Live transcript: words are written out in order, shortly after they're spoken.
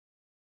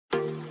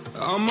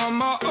I'm on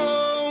my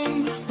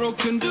own,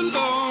 broken and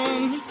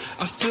alone.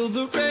 I feel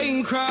the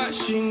rain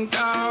crashing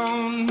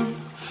down.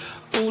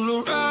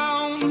 All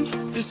around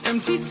this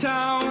empty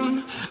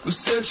town, we're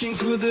searching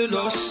for the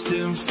lost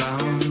and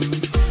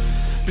found.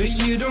 But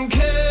you don't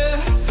care,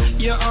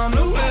 you're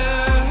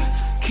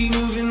unaware. Keep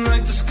moving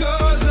like the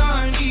scars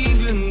aren't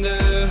even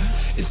there.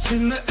 It's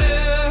in the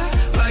air,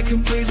 like a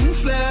blazing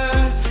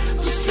flare.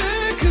 Just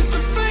stare, 'cause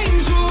the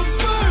flames will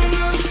burn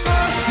us.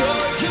 I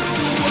thought you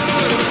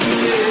were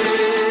today.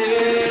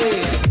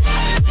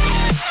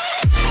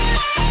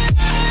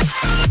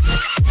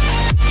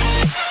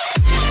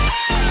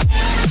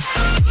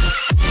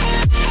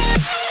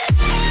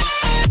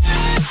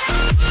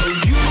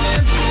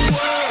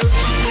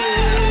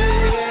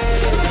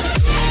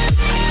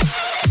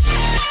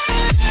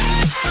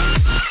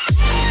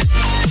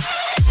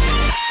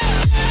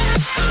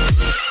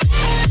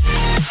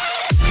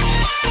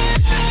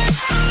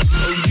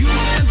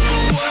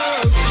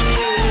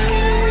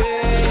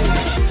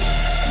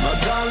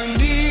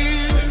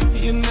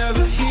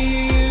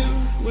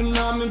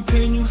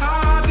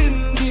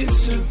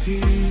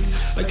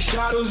 Like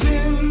shadows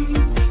in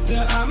the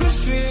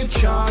atmosphere,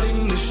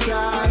 charting the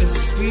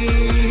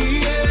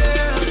stratosphere.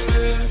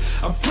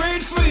 Yeah. I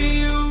prayed for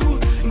you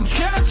and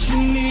kept you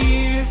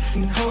near,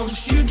 in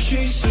hopes you'd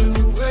chase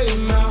away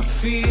my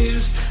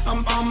fears.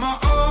 I'm on my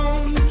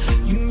own,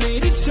 you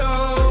made it so,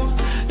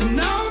 and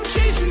now I'm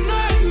chasing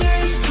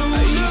nightmares too.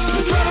 I used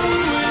to run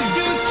with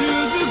you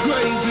through the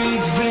great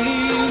big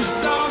waves,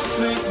 laugh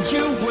at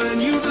you when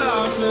you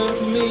laugh at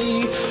me.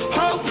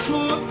 Hope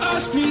for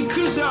us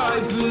because I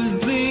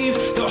believe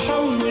the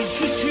home was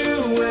just you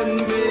and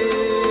me.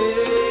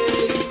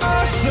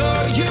 I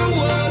thought you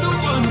were the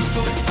one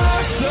for, I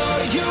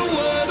thought you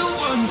were the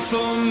one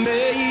for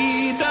me.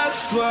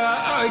 That's why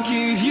I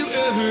gave you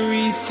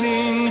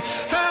everything,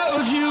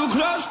 held you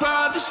close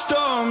by the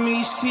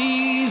stormy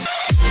seas.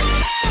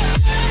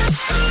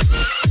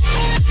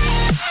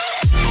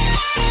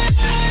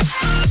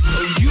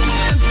 Oh, you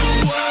meant the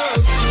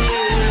world to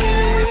me.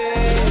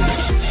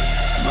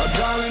 My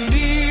darling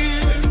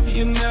dear,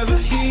 you're never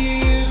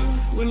here.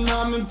 When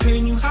I'm in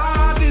pain, you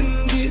hide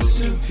and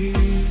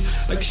disappear.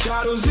 Like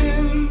shadows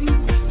in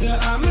the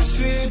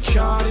atmosphere,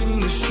 charting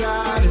the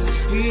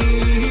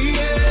stratosphere.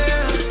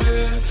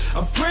 Yeah.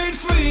 I prayed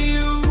for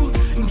you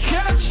and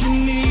kept you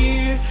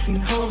near, in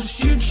hopes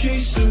you'd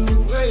chase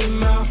away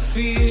my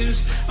fears.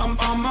 I'm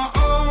on my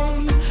own,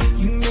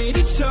 you made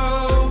it so,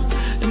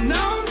 and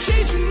now I'm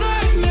chasing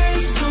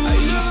nightmares too. I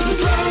used to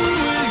run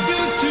with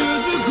you through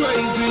the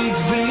great big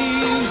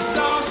waves,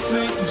 laugh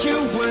at you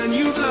when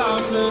you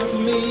laugh at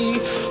me.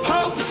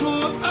 Hope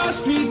for us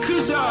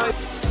because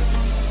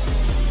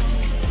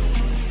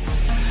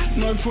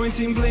no point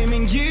in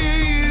blaming you,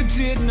 you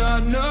did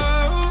not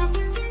know.